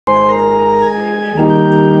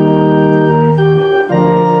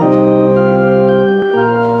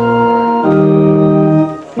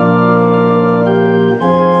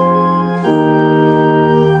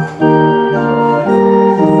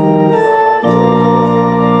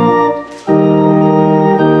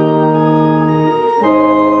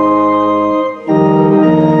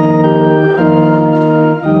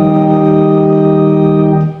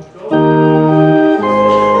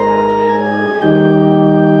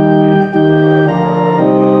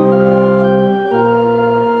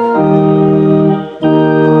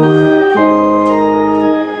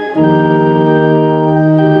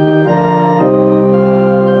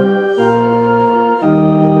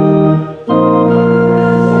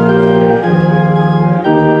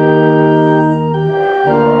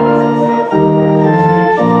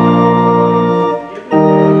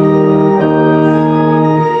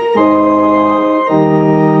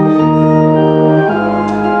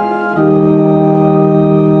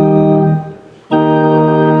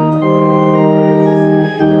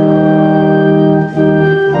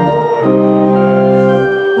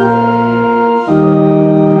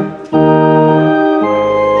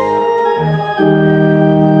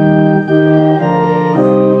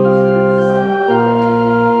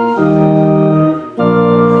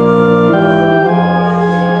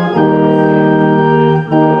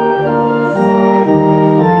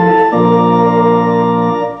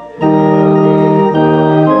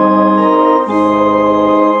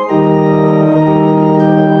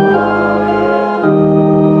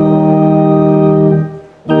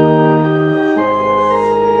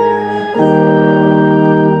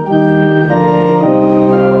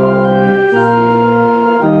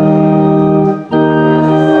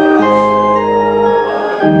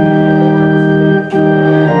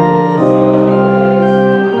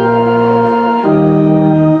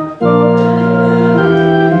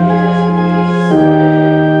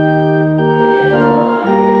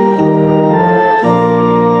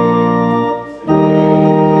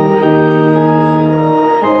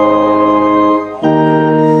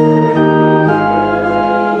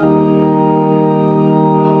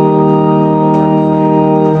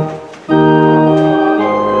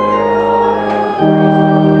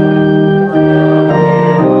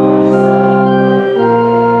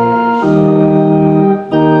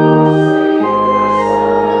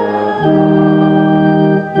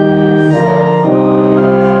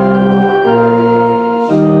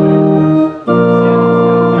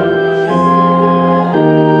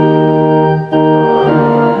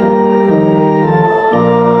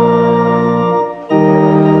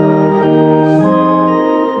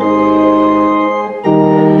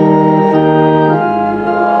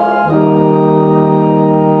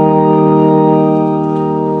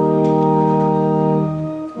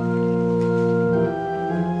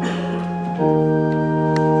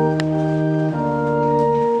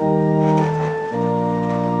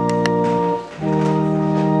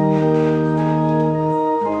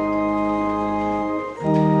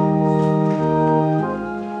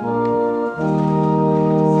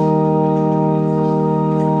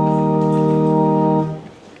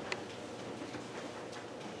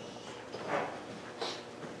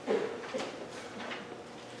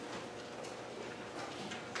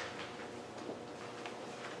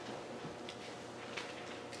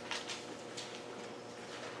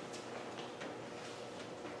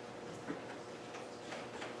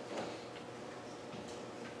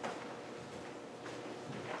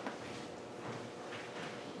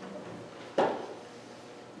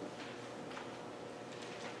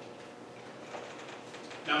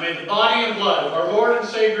Now may the body and blood of our Lord and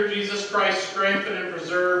Savior Jesus Christ strengthen and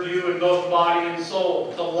preserve you in both body and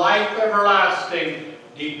soul to life everlasting.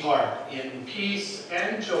 Depart in peace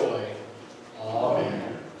and joy.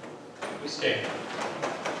 Amen. We stand.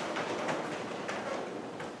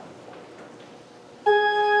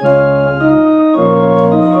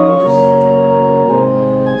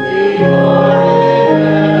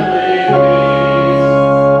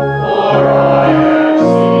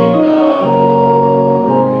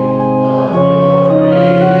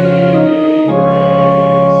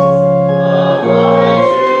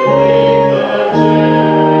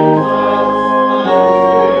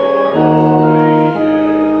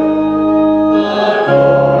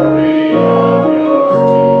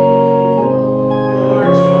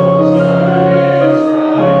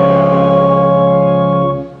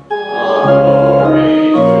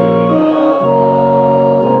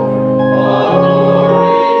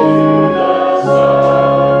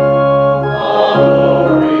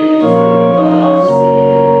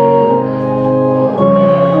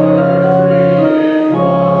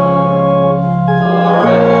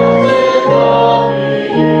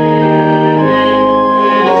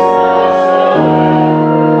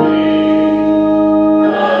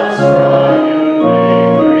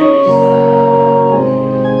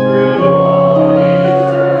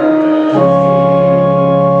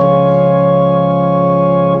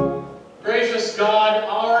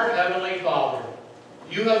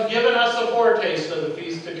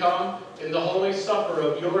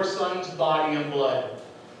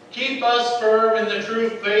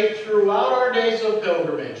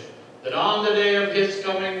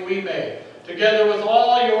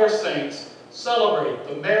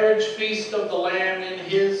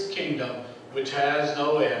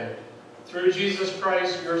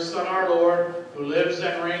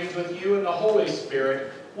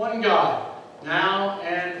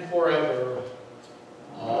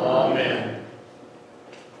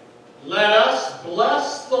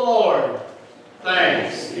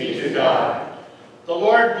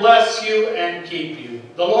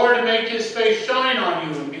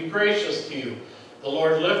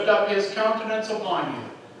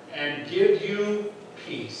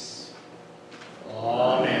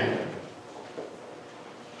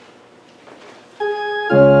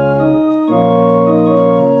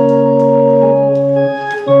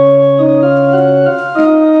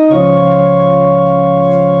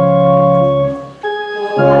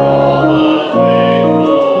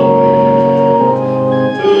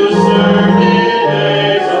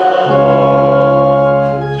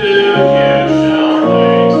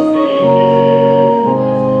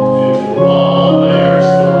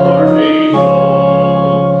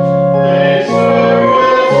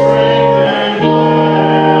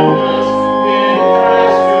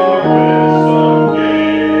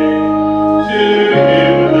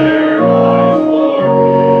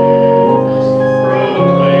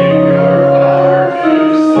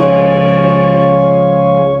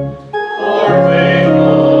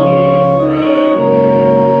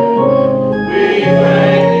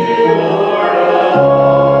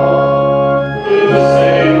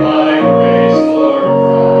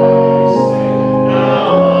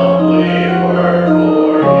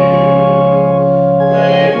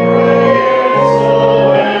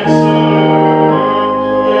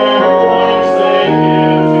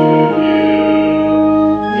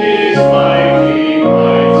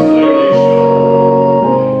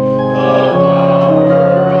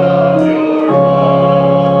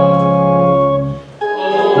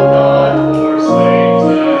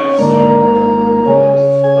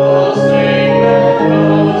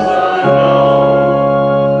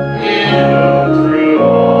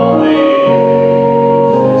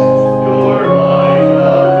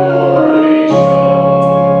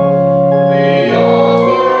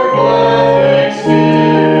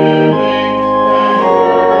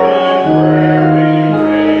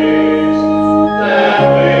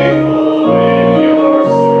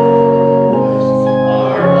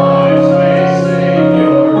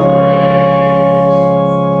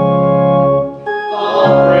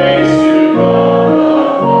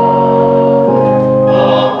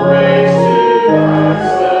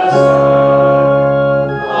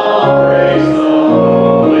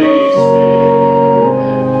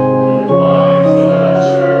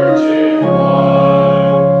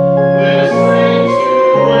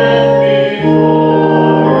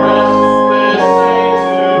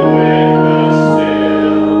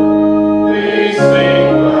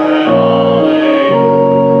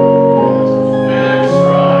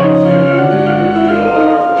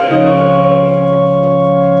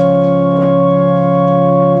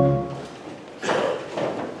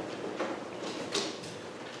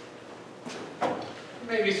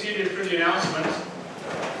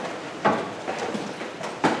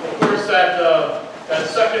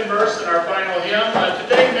 second verse in our final hymn.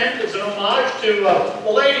 Today meant as an homage to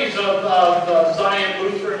the ladies of Zion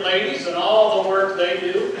Lutheran Ladies and all the work they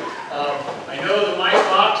do. I know the mite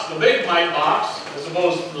box, the big mite box, as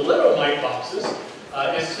opposed to the little mite boxes,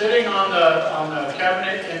 is sitting on the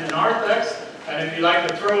cabinet in the narthex. And if you'd like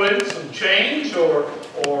to throw in some change or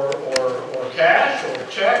cash or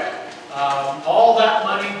check, all that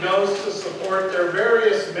money goes to support their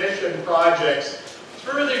various mission projects.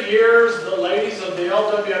 Through the years, the ladies of the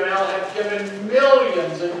LWML have given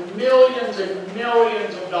millions and millions and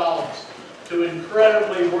millions of dollars to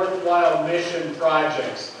incredibly worthwhile mission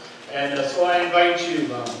projects. And so I invite you,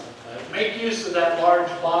 make use of that large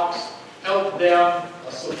box, help them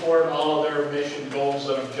support all of their mission goals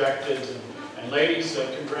and objectives. And ladies,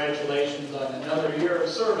 congratulations on another year of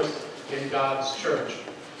service in God's church.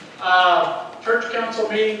 Church council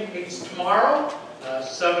meeting meets tomorrow,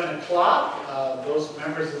 7 o'clock. Those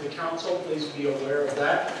members of the council, please be aware of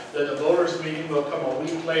that. Then the voters meeting will come a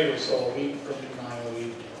week later, so a week from tomorrow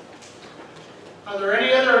evening. Are there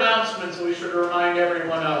any other announcements we should remind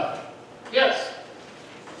everyone of? Yes?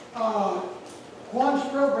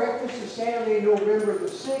 Juan's Grill Breakfast is Saturday, November the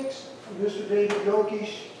 6th. Mr. David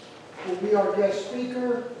Jokish will be our guest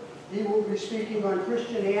speaker. He will be speaking on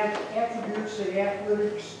Christian attributes that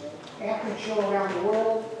athletes show around the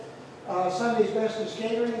world. Sunday's Best is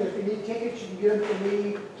catering. If you need tickets, you can get them from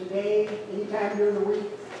me today, anytime during the week.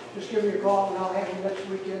 Just give me a call and I'll have them next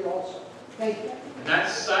weekend also. Thank you. And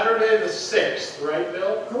that's Saturday the 6th, right,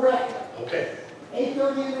 Bill? Correct. Okay.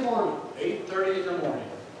 8:30 in the morning. 8:30 in the morning.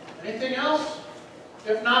 Anything else?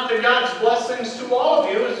 If not, then God's blessings to all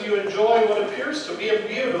of you as you enjoy what appears to be a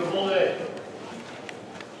beautiful day.